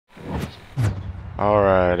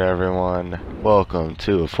Alright everyone, welcome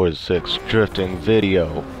to a Forza 6 drifting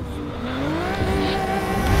video.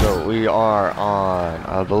 So we are on,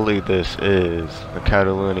 I believe this is the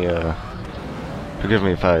Catalonia, forgive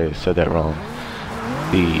me if I said that wrong,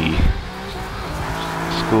 the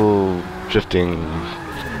school drifting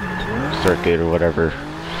circuit or whatever.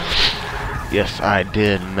 Yes, I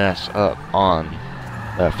did mess up on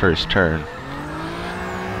that first turn.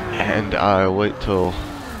 And I wait till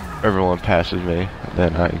everyone passes me,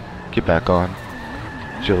 then I get back on.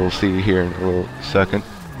 You'll see here in a little second.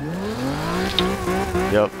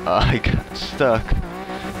 Yep, I got stuck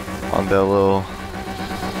on that little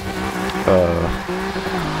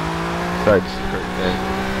side skirt thing.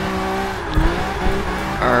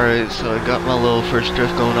 Alright, so I got my little first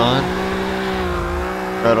drift going on.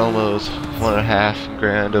 Got almost 1.5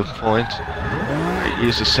 grand of points. I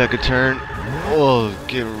used the second turn. Oh,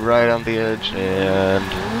 get right on the edge and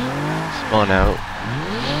spun out.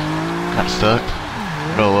 Got stuck.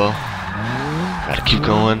 Oh well. Gotta keep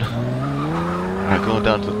going. Alright, going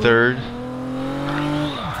down to third.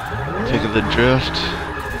 Taking the drift.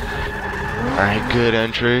 Alright, good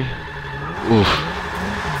entry. Oof.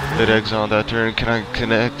 Good exit on that turn. Can I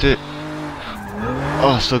connect it?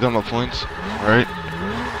 Oh, still got my points. Alright.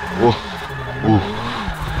 Whoa. Ooh.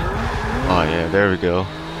 Oh yeah, there we go.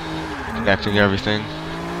 Connecting everything.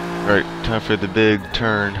 Alright, time for the big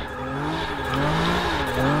turn.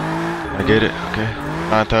 I get it, okay.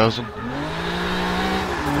 9,000. Come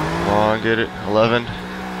on, get it. 11.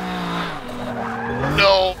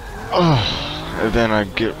 No! Oh. And then I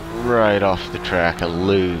get right off the track and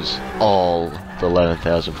lose all the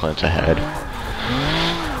 11,000 points I had.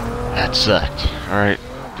 That sucked. Alright,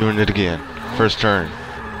 doing it again. First turn.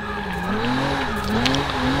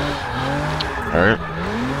 Alright.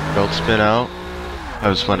 Don't spin out.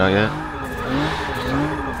 Haven't spun out yet.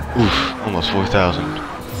 Oof, almost 4,000.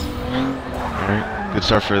 Alright, good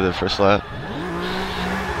start for the first lap.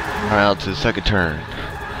 Alright, out to the second turn.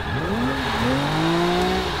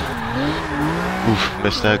 Oof,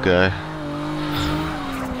 missed that guy.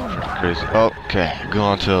 Pretty crazy. Okay, go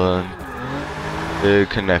on to big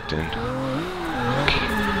connecting. Okay.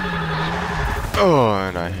 Oh,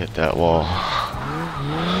 and I hit that wall.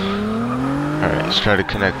 Alright, let's try to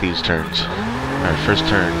connect these turns. Alright, first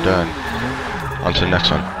turn, done. On to the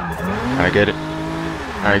next one. I get it?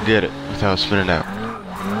 I get it, without spinning out.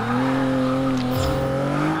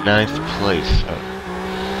 9th place.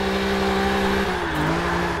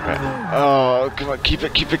 Alright. Oh, come on, keep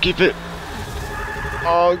it, keep it, keep it!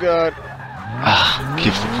 Oh god. Ah,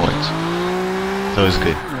 keeps the points. That was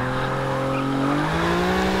good.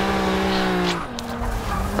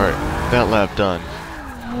 Alright, that lap done.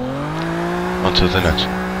 On to the next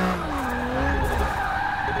one.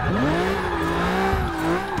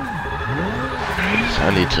 I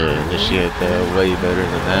need to initiate that way better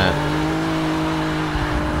than that.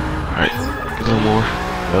 Alright, a little more.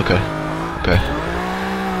 Okay. Okay.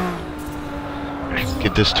 Alright,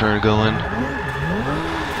 get this turn going.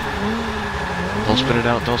 Don't spin it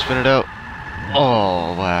out, don't spin it out.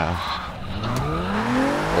 Oh, wow.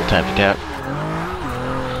 Little tappy tap.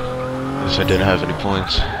 Guess I didn't have any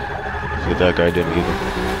points. That guy didn't either.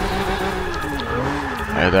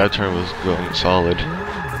 Yeah, that turn was going solid.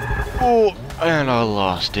 Oh, and I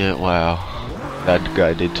lost it. Wow. That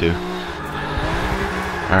guy did too.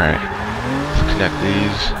 Alright. Let's connect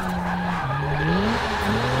these.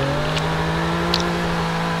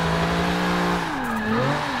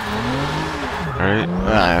 Alright. I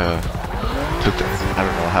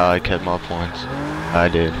don't know how I kept my points. I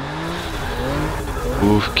did.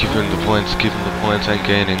 Ooh, keeping the points and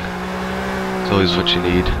gaining. It's always what you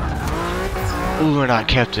need. Ooh, and I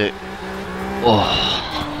kept it. Oh.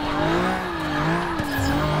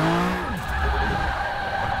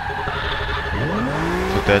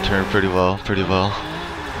 Took that turn pretty well, pretty well.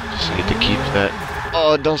 Just need to keep that.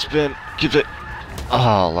 Oh, don't spin. Keep it.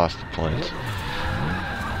 Oh, lost the points.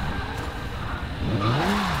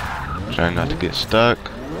 Trying not to get stuck.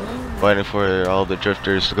 Waiting for all the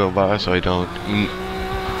drifters to go by so I don't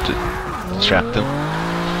distract them.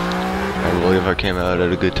 I believe I came out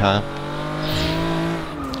at a good time.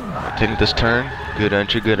 Taking this turn. Good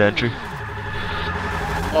entry, good entry.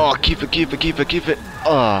 Oh, keep it, keep it, keep it, keep it.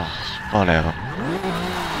 Oh, spun out.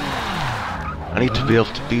 I need to be able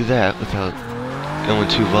to do that without going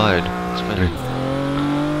too wide. Spinning.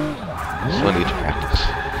 So I need to practice.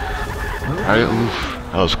 Alright, oof.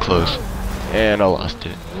 That was close. And I lost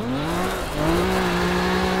it.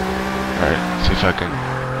 Alright, see if I can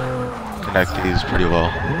connect these pretty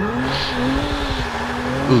well.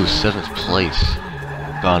 Ooh, 7th place.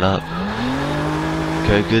 Gone up.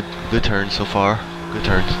 Okay, good turn so far. good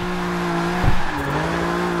turns.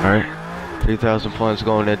 Alright, 3,000 points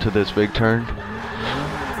going into this big turn. Oof,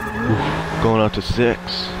 going up to 6.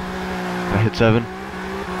 I hit 7.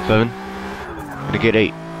 7. Gonna get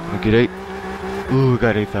 8. Gonna get 8. Ooh,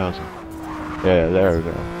 got 8,000. Yeah, there we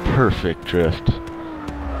go. Perfect drift.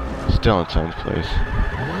 Still in 7th place.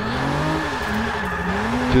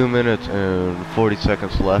 2 minutes and 40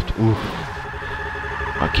 seconds left. Oof.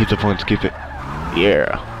 I'll keep the points, keep it.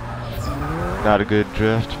 Yeah. Not a good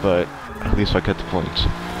drift, but at least I get the points.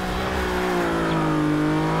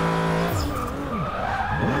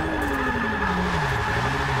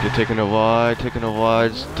 You're taking a wide,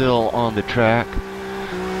 still on the track.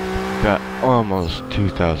 Got almost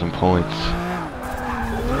 2,000 points.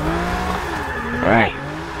 Alright,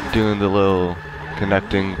 doing the little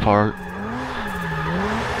connecting part.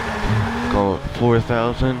 Going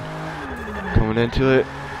 4,000, coming into it.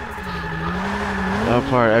 That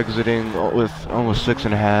part exiting with almost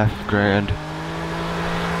 6.5 grand.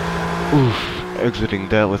 Oof, exiting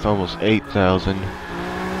that with almost 8,000.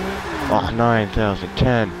 Oh, 9,000,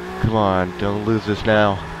 10. Come on, don't lose this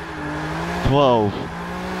now. 12,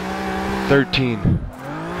 13.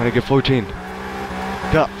 Can I get 14?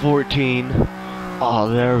 Got 14. Oh,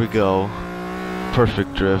 there we go.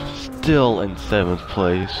 Perfect drift. Still in 7th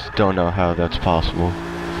place. Don't know how that's possible.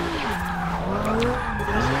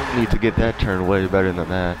 Need to get that turn way better than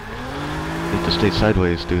that. Need to stay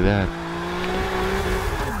sideways, do that.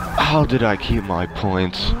 How did I keep my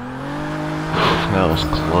points? That was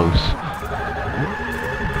close.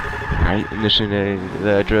 Alright, initiating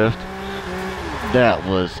that drift. That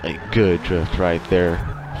was a good drift right there,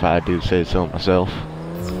 if I do say so myself.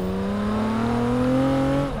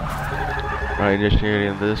 Alright,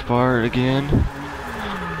 initiating this part again.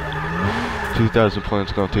 2,000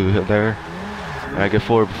 points going through there. And I get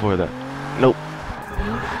 4 before that. Nope.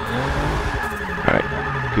 Alright,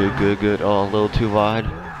 good. Oh, a little too wide.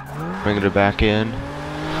 Bringing it back in.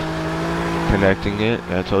 Connecting it.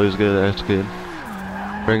 That's always good, that's good.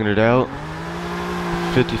 Bringing it out.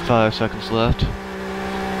 55 seconds left.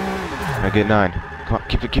 I get 9. Come on,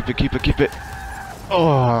 keep it.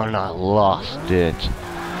 Oh, and I lost it.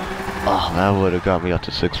 Oh, that would have got me up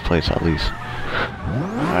to 6th place at least.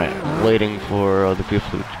 Alright, waiting for other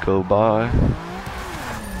people to go by.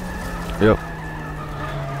 Yep.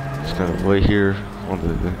 Just gonna wait here on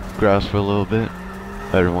the grass for a little bit.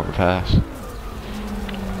 Better want to pass.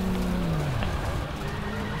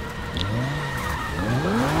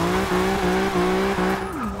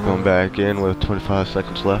 Going back in with 25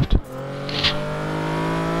 seconds left.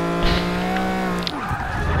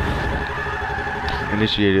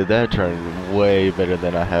 Initiated that turn way better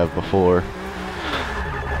than I have before.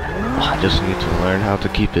 I just need to learn how to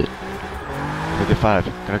keep it. Gotta get 5.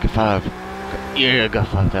 Gotta get 5. Yeah, I got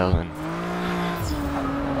 5,000.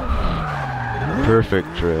 Perfect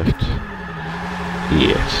drift.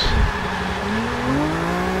 Yes.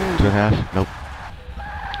 2.5? Nope.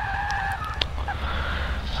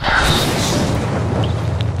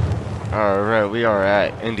 Alright, we are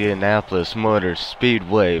at Indianapolis Motor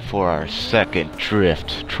Speedway for our second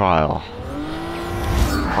drift trial.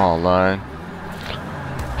 Online.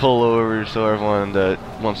 Pull over so everyone that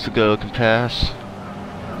wants to go can pass.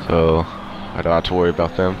 So, I don't have to worry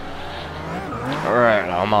about them. Alright,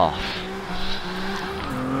 I'm off.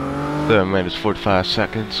 7 minutes 45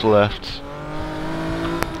 seconds left.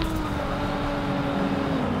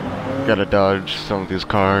 Gotta dodge some of these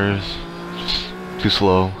cars. Just too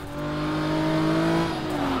slow.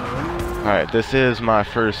 Alright, this is my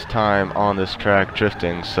first time on this track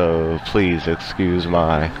drifting, so please excuse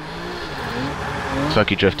my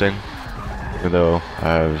sucky drifting, even though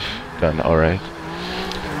I've done alright.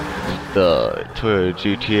 The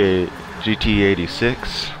Toyota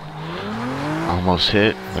GT86 almost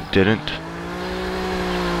hit, but didn't.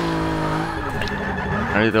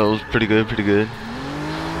 Alright, that was pretty good.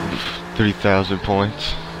 3,000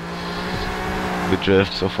 points. Good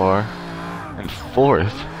drift so far. And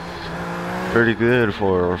 4th. Pretty good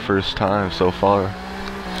for our first time so far.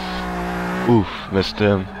 Oof, missed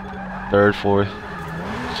him. 3rd, 4th.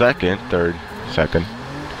 2nd, 3rd, 2nd.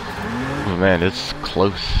 Oh man, it's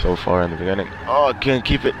close so far in the beginning. Oh, I can't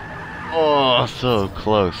keep it. Oh, so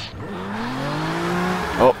close.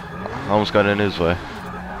 Oh, almost got in his way.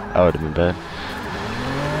 That would have been bad.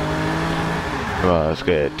 Come on, let's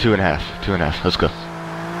get 2.5. 2.5, let's go.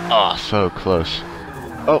 Oh, so close.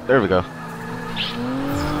 Oh, there we go.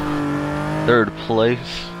 3rd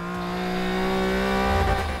place.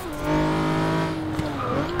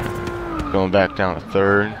 Going back down to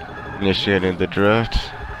 3rd. Initiating the drift.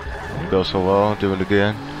 Goes so well, doing it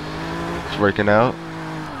again. It's working out.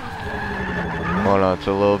 Hold on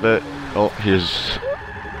to a little bit. Oh,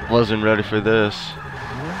 wasn't ready for this.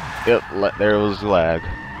 Yep, there was lag.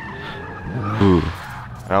 Ooh.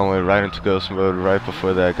 I went right into ghost mode right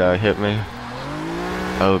before that guy hit me.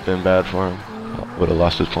 That would have been bad for him. Would have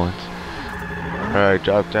lost his points. Alright,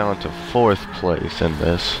 dropped down to 4th place in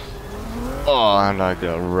this. Oh, and I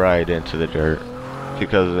got right into the dirt.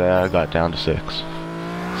 Because of that, I got down to 6.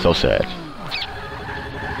 So sad.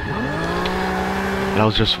 And I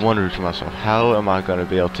was just wondering to myself, how am I going to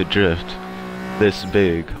be able to drift this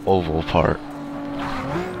big oval part?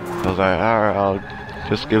 I was like, alright, I'll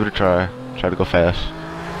just give it a try. Try to go fast.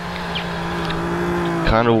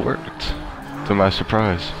 Kinda worked, to my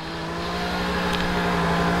surprise.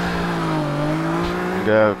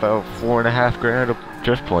 Got about 4.5 grand of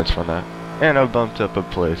drift points from that. And I bumped up a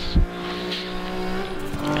place.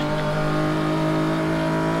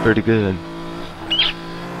 Pretty good.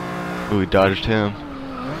 Ooh, we dodged him.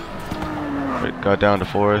 Got down to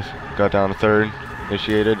 4th, got down to 3rd,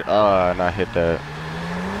 initiated, and I hit that.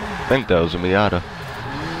 I think that was a Miata.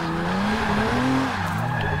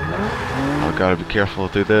 I gotta be careful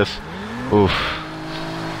through this. Oof.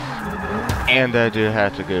 And that dude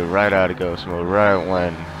had to get right out of ghost mode right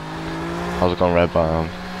when I was going right by him.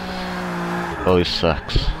 Always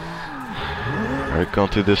sucks. Alright, going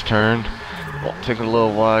through this turn. Oh, taking a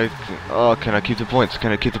little wide. Oh, can I keep the points?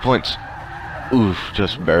 Can I keep the points? Oof,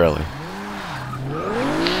 just barely.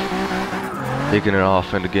 Taking it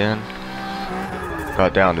off and again.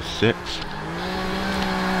 Got down to 6.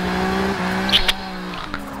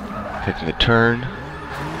 Taking the turn.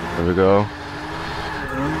 There we go.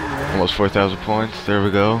 Almost 4,000 points. There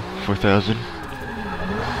we go. 4,000.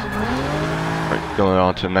 Right, going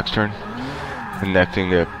on to the next turn.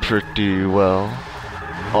 Connecting it pretty well.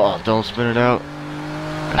 Oh, don't spin it out.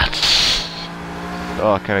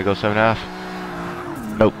 Oh, can I go 7.5?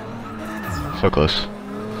 Nope. So close.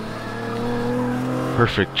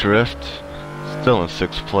 Perfect drift. Still in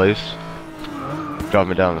 6th place. Drop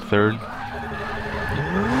me down to 3rd.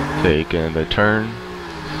 Taking the turn.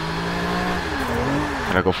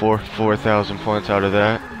 Can I go 4,000 points out of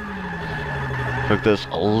that? Took this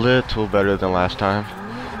a little better than last time.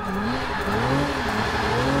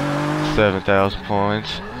 7,000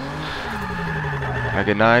 points. Can I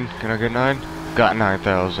get 9? Can I get 9? Got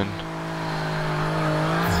 9,000.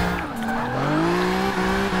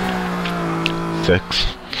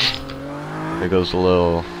 Six. There goes a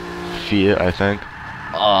little Fiat, I think.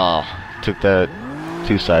 Oh, took that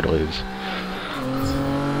 2 sideways.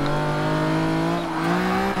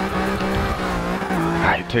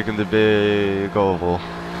 Alright, taking the big oval.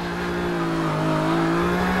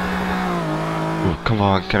 Ooh, come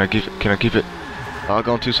on, can I keep it? Can I keep it? Oh,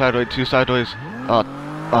 going 2 sideways, 2 sideways.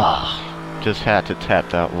 Just had to tap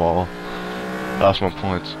that wall. Lost my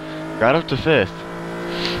points. Got up to 5th.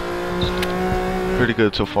 Pretty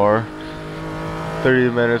good so far. 30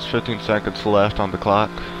 minutes, 15 seconds left on the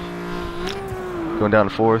clock. Going down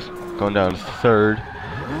to 4th, going down to 3rd.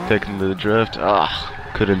 Taking the drift.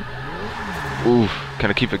 Couldn't. Oof. Can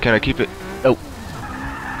I keep it? Can I keep it? Oh.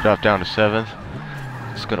 Drop down to 7th.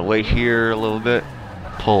 Just gonna wait here a little bit.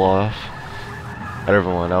 Pull off. Let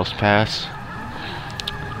everyone else pass.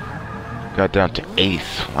 Got down to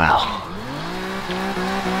 8th. Wow.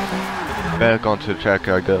 Back onto the track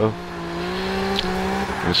I go.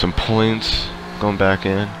 There's some points. Going back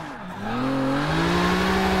in.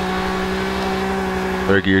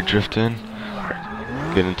 3rd gear drifting.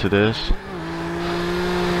 Get into this.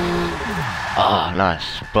 Nice.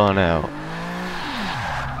 Spun out.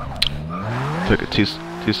 Took it too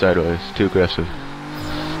sideways. Too aggressive.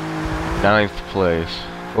 9th place.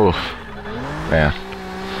 Oof. Man.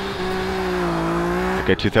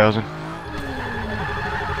 Okay, 2,000.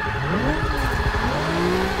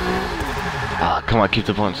 Come on, keep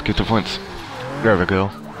the points, keep the points. There we go.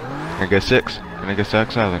 Can I get 6? Can I get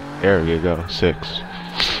 6,000? There we go, 6.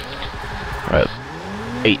 Alright.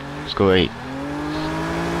 8. Let's go 8.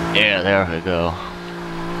 Yeah, there we go.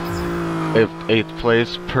 8th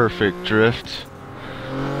place, perfect drift.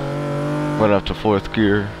 Went up to 4th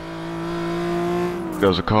gear.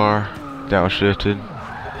 Goes a car. Downshifted.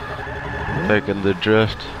 Taking the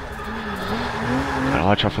drift. Gotta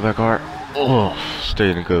watch out for that car. Oh,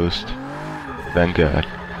 stayed in ghost. Thank God.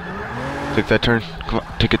 Take that turn. Come on,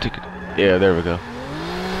 take it. Yeah, there we go.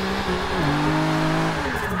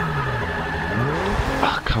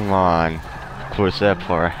 Come on. Of course, that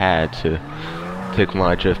part had to take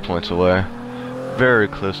my drift points away. Very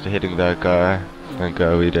close to hitting that guy. Thank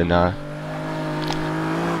God we did not.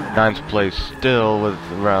 9th place still with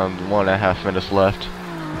around 1.5 minutes left.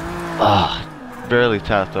 Barely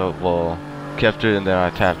tapped the wall. Kept it and then I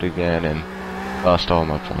tapped again and Lost all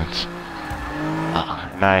my points.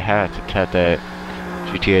 And I had to tap that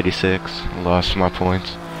GT86. Lost my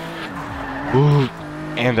points. Ooh,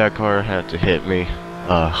 and that car had to hit me.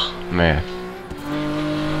 Man.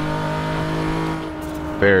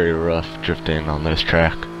 Very rough drifting on this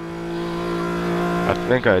track. I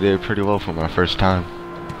think I did pretty well for my first time.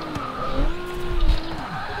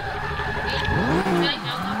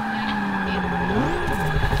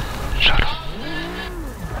 Shut up.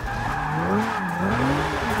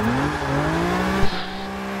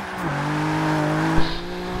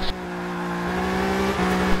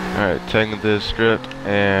 Alright, taking this drift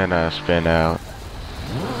and I spin out.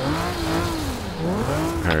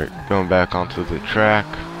 Alright, going back onto the track.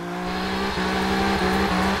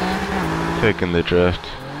 Taking the drift.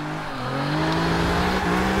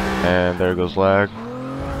 And there goes lag.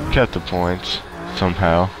 Kept the points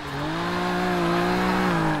somehow.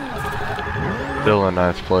 Still in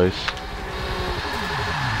 9th place.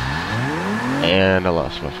 And I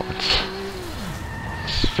lost my points.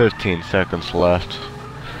 15 seconds left.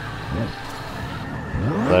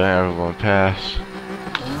 Letting everyone pass.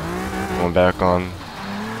 Going back on.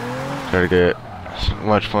 Try to get as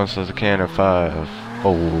much points as I can in 5,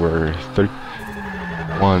 4, 3,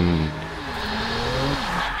 1.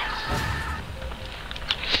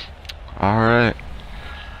 Alright.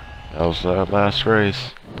 That was our last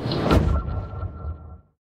race.